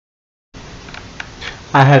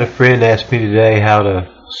I had a friend ask me today how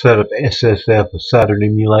to set up SSF, a Saturn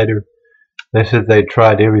emulator. They said they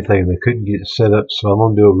tried everything. They couldn't get it set up, so I'm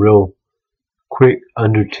going to do a real quick,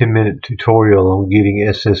 under 10-minute tutorial on getting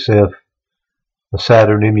SSF, a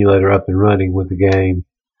Saturn emulator, up and running with the game.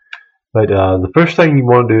 But the first thing you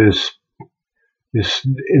want to do is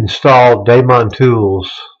install Daemon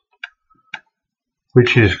Tools,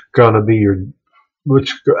 which is going to be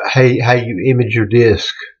how you image your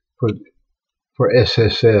disk for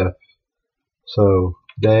SSF. So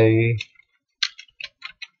Daemon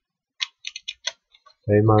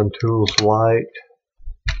Tools Lite.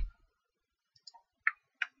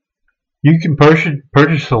 You can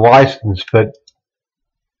purchase the license, but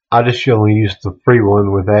I just only use the free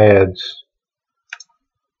one with ads.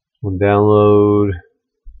 We'll download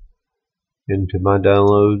into my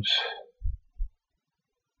downloads.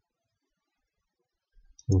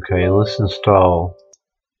 Okay, and let's install.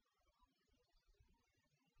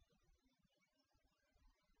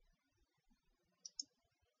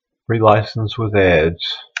 Free license with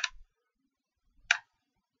ads.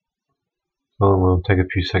 So it will take a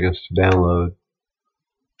few seconds to download.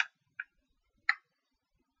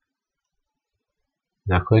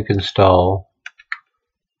 Now click install.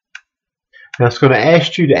 Now it's going to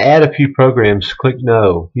ask you to add a few programs. Click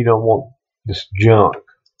no. You don't want this junk.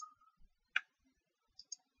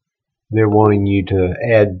 They're wanting you to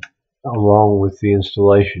add along with the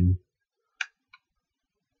installation.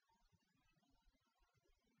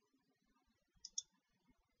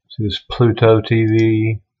 So this Pluto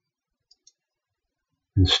TV.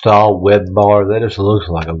 Install web bar. That just looks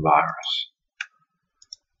like a virus.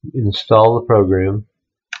 Install the program.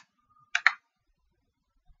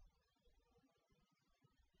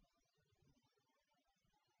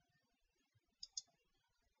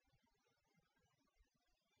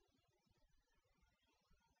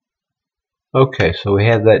 Okay, so we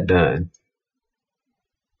have that done.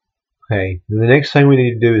 Okay, the next thing we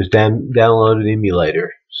need to do is download an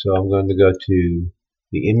emulator. So I'm going to go to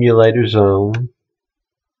the emulator zone,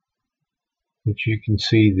 which you can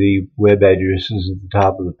see the web addresses at the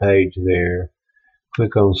top of the page there.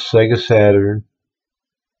 Click on Sega Saturn.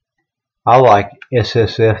 I like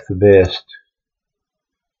SSF the best.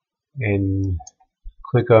 And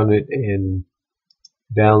click on it and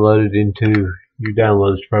download it into your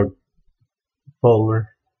downloads folder.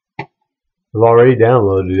 I've already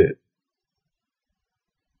downloaded it,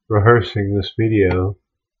 rehearsing this video.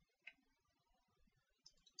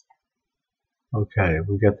 Okay,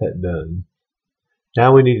 we got that done.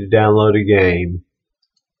 Now we need to download a game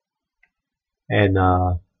and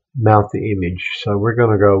mount the image. So we're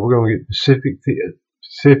going to get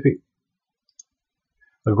Pacific.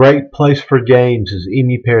 A great place for games is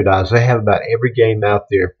Emu Paradise. They have about every game out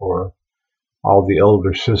there for all the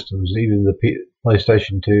older systems, even the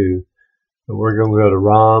PlayStation 2. But we're going to go to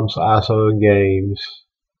ROMs, ISO, and games.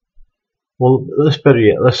 Well, better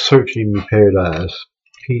yet, let's search Emu Paradise.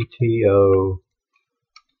 PTO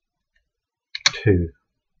 2.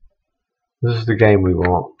 This is the game we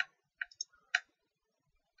want.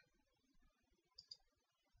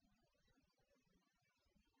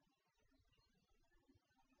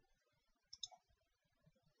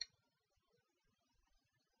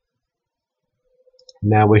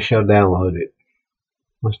 Now we shall download it.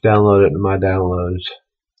 Let's download it to my downloads.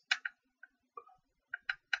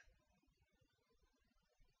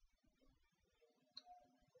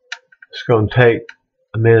 It's going to take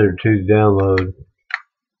a minute or two to download.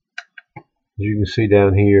 As you can see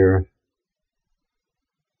down here,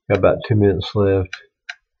 got about 2 minutes left.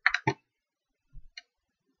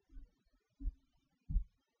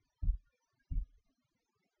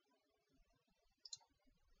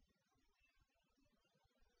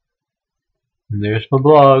 And there's my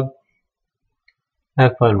blog. I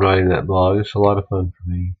have fun writing that blog. It's a lot of fun for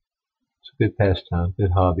me. It's a good pastime,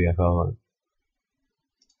 good hobby, I call it.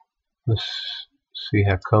 Let's see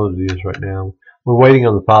how cold it is right now. We're waiting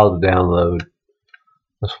on the file to download.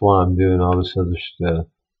 That's why I'm doing all this other stuff.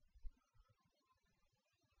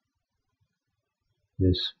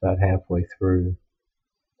 It's about halfway through.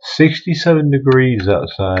 67 degrees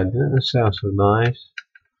outside. Doesn't that sound so nice?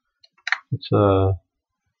 It's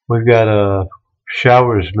we've got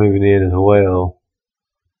showers moving in as well.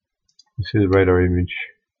 You see the radar image.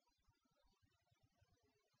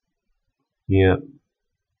 Yep.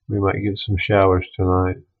 We might get some showers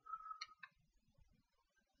tonight.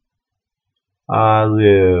 I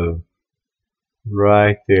live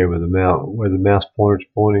right there where the mouse pointer's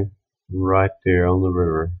pointing, right there on the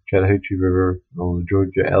river, Chattahoochee River, on the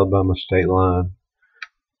Georgia-Alabama state line.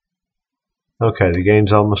 Okay, the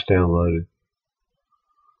game's almost downloaded.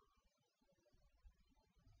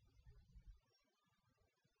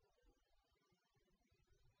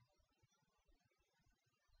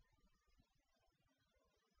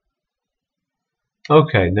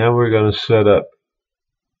 Okay, now we're going to set up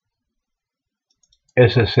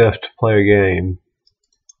SSF to play a game.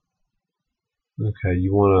 Okay,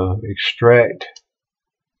 you want to extract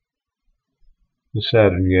the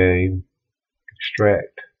Saturn game.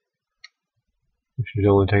 Extract. It should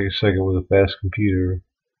only take a second with a fast computer.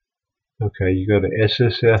 Okay, you go to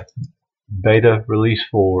SSF Beta Release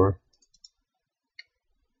 4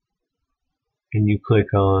 and you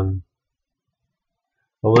click on.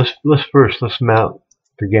 Well, let's mount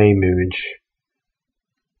the game image.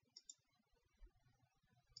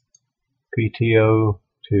 PTO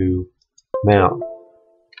to mount.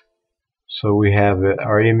 So we have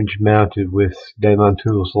our image mounted with Daemon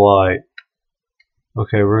Tools Lite.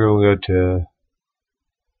 Okay, we're going to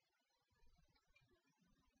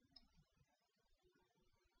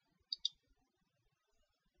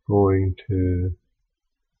go to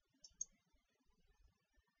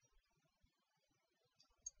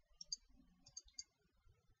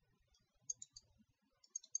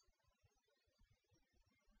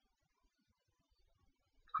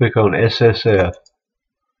click on SSF,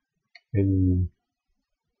 and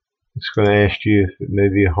it's going to ask you if it may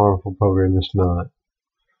be a harmful program. It's not.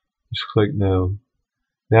 Just click no.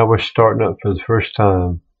 Now we're starting up for the first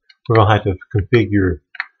time. We're going to have to configure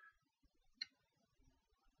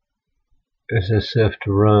SSF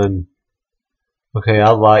to run. Okay, I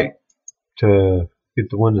like to get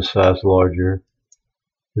the window size larger.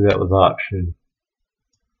 Do that with option.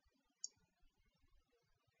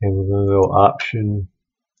 And we're going to go option.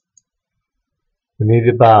 We need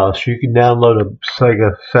a BIOS. You can download a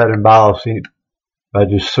Sega Saturn BIOS by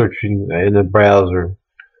just searching in the browser.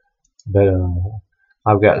 But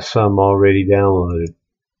I've got some already downloaded.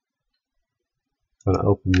 I'm going to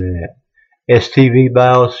open that. STV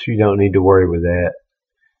BIOS, you don't need to worry with that.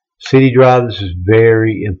 CD drive, this is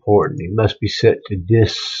very important. It must be set to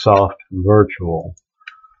disk soft virtual,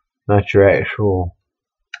 not your actual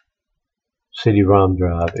CD-ROM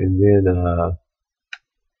drive. And then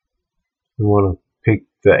we want to pick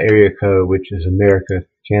the area code, which is America,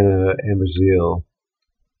 Canada, and Brazil.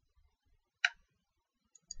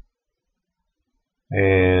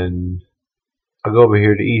 And I'll go over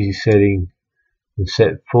here to easy setting and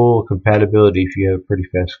set full compatibility if you have a pretty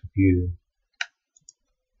fast computer.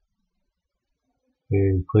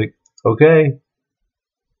 And click OK.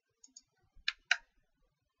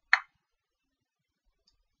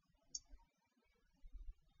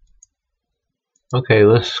 Okay,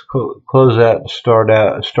 let's close out and start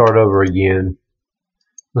over again.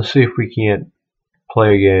 Let's see if we can't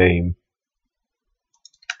play a game.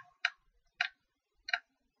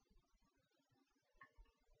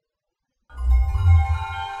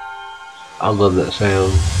 I love that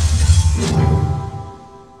sound.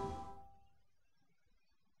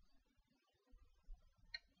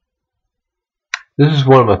 This is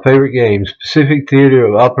one of my favorite games, Pacific Theater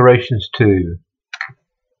of Operations 2.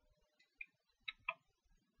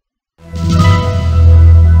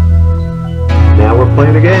 Now we're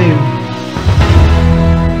playing a game.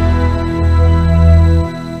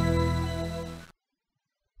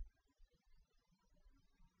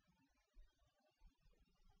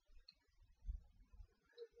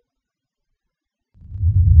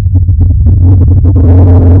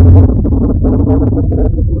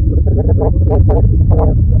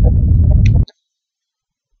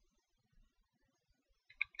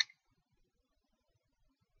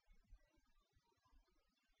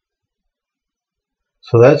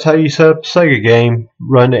 So that's how you set up a Sega game.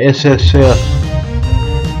 Run the SSF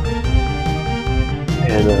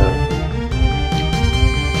and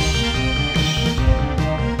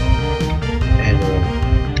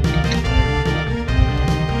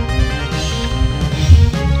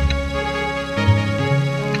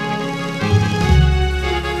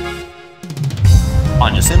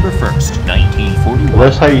on December 1st, 1941,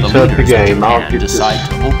 that's how you set up the game. I'll get this decide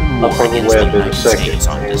to open war up on the against the web in a United second. States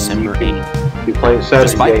on December 8th. You're playing Saturn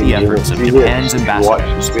Despite game, the efforts of Japan's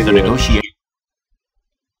ambassadors, the negotiations